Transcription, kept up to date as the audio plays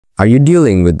Are you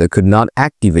dealing with the could not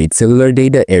activate cellular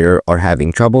data error or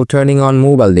having trouble turning on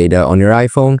mobile data on your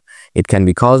iPhone? It can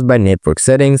be caused by network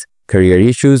settings, carrier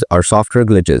issues, or software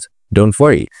glitches. Don't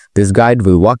worry, this guide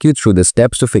will walk you through the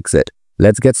steps to fix it.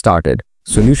 Let's get started.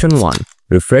 Solution 1.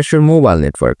 Refresh your mobile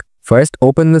network. First,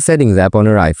 open the Settings app on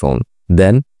your iPhone.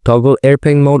 Then, toggle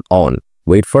airplane mode on.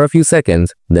 Wait for a few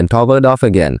seconds, then toggle it off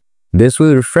again. This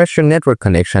will refresh your network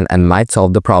connection and might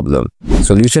solve the problem.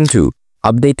 Solution 2.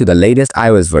 Update to the latest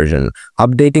iOS version.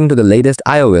 Updating to the latest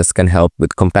iOS can help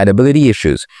with compatibility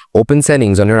issues. Open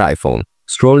Settings on your iPhone.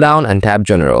 Scroll down and tap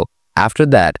General. After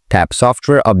that, tap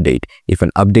Software Update. If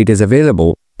an update is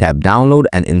available, tap Download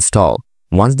and Install.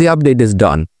 Once the update is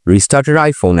done, restart your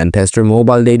iPhone and test your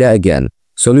mobile data again.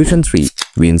 Solution 3.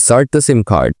 Reinsert the SIM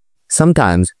card.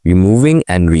 Sometimes, removing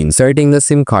and reinserting the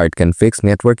SIM card can fix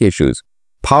network issues.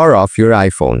 Power off your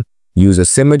iPhone. Use a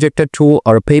SIM ejector tool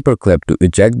or a paper clip to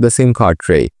eject the SIM card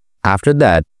tray. After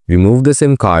that, remove the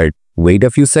SIM card, wait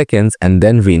a few seconds and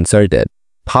then reinsert it.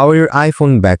 Power your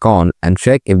iPhone back on and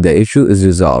check if the issue is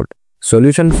resolved.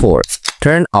 Solution 4.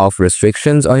 Turn off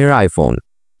restrictions on your iPhone.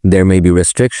 There may be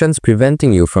restrictions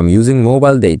preventing you from using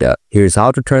mobile data. Here's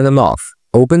how to turn them off.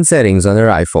 Open Settings on your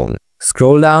iPhone.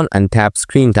 Scroll down and tap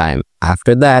Screen Time.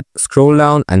 After that, scroll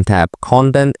down and tap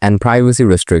Content and Privacy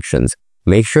Restrictions.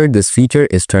 Make sure this feature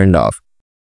is turned off.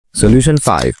 Solution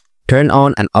 5. Turn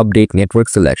on and update network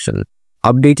selection.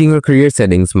 Updating your carrier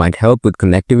settings might help with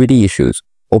connectivity issues.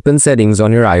 Open Settings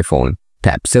on your iPhone.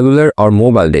 Tap Cellular or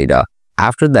Mobile Data.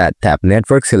 After that, tap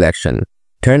Network Selection.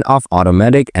 Turn off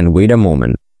Automatic and wait a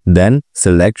moment. Then,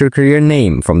 select your carrier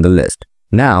name from the list.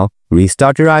 Now,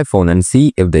 restart your iPhone and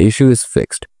see if the issue is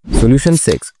fixed. Solution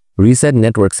 6. Reset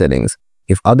network settings.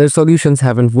 If other solutions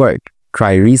haven't worked,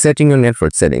 try resetting your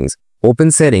network settings.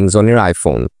 Open Settings on your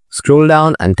iPhone. Scroll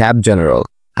down and tap General.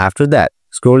 After that,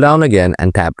 scroll down again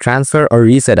and tap Transfer or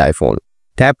Reset iPhone.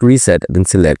 Tap Reset, then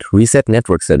select Reset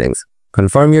Network Settings.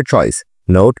 Confirm your choice.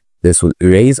 Note, this will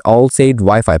erase all saved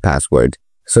Wi-Fi passwords.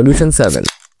 Solution 7.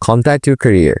 Contact your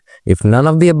carrier. If none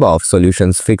of the above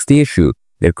solutions fix the issue,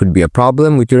 there could be a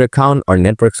problem with your account or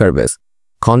network service.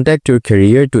 Contact your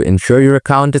carrier to ensure your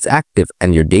account is active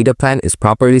and your data plan is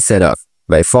properly set up.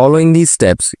 By following these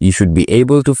steps, you should be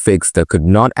able to fix the could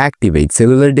not activate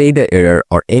cellular data error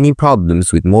or any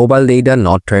problems with mobile data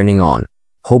not turning on.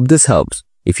 Hope this helps.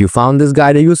 If you found this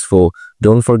guide useful,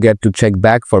 don't forget to check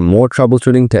back for more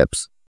troubleshooting tips.